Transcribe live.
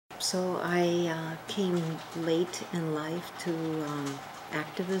So I came late in life to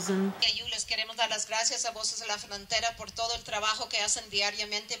activism. Les queremos dar las gracias a Voces de la Frontera por todo el trabajo que hacen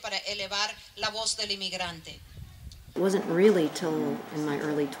diariamente para elevar la voz del inmigrante. It wasn't really till in my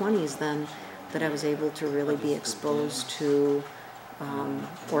early 20s then that I was able to really be exposed to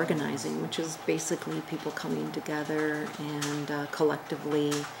organizing, which is basically people coming together and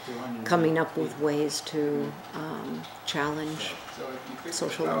collectively coming up with ways to challenge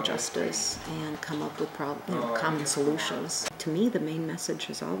social injustice and come up with common solutions. To me, the main message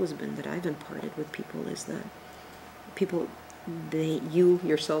has always been that I've imparted with people is that you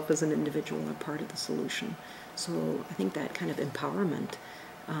yourself as an individual are part of the solution. So I think that kind of empowerment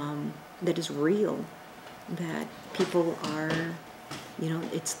that is real, that people are,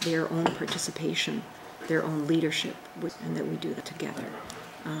 it's their own participation, their own leadership, and that we do that together.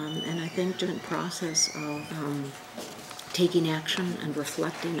 And I think the process of taking action and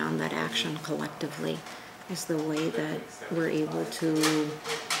reflecting on that action collectively is the way that we're able to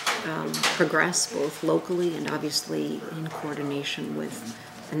progress both locally and obviously in coordination with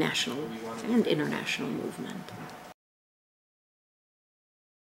a national and international movement.